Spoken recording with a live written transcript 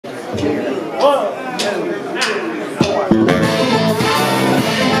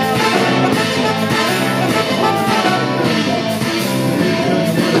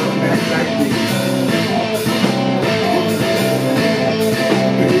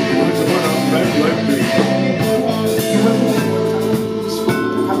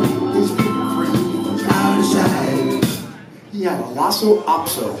Yeah, Lasso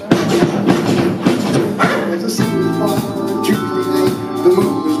Opso. As a single far Tuesday night, the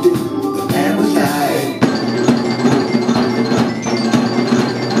moon was dim, the man was died.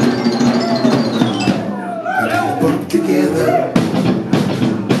 We got a book together.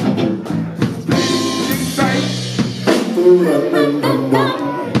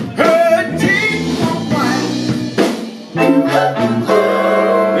 Her teeth were white.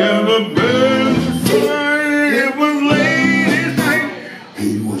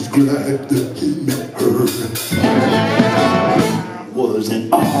 Glad that he met her. Was an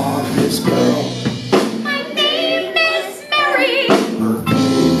honest girl. My name is Mary. Her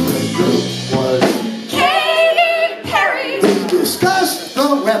favorite group was Katy Perry. They discussed the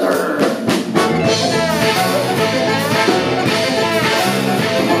weather.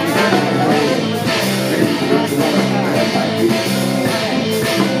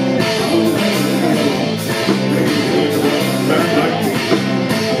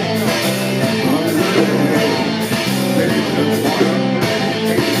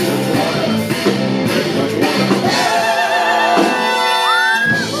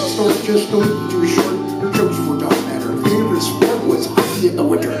 Just going too short, her jokes were dumb, and her favorite sport was hockey in the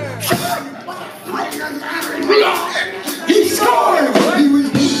winter. He scored! He was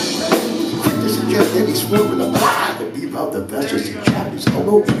quick to suggest any sport with a blah to beep out the best as he jabbed his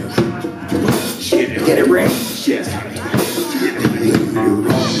elbow in her. Get it right. Shit.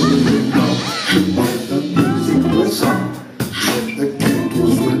 The music was on, the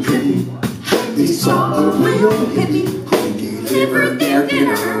candles were pretty. They saw a real hippie who delivered their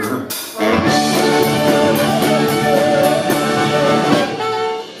dinner.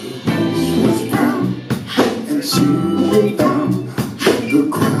 The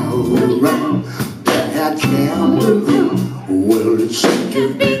crowd around that had jammed the room. Well, it seemed to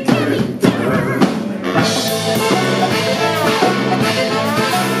be getting better.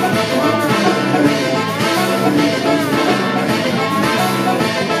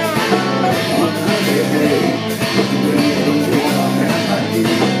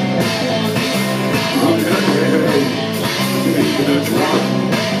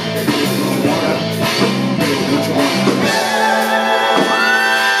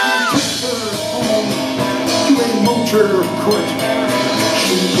 Court.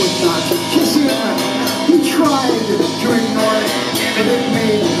 She would not kiss him. He tried to ignore it, and it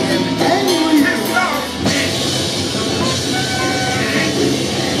made him angry. And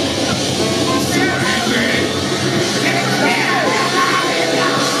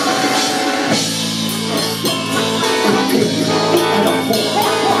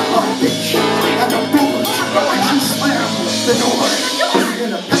a bitch and a bullet. She slammed the door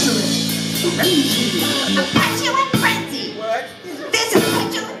in a petulant frenzy. This is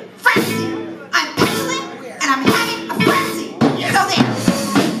petulant frenzy. I'm petulant and I'm having a frenzy. So there.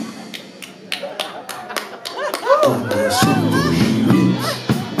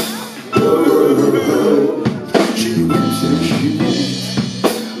 She weeps and she weeps.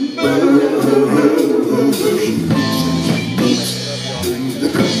 She weeps and she weeps.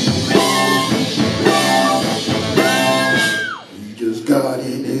 He just got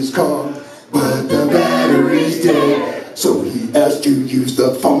in his car, but the battery's dead. So he has to use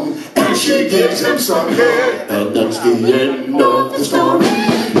the phone, and she gives him some head, and that's the end of the story.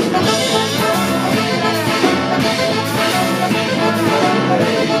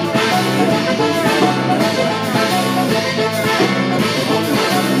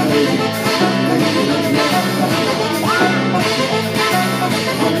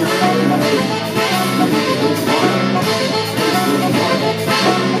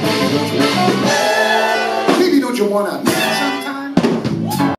 Maybe don't you wanna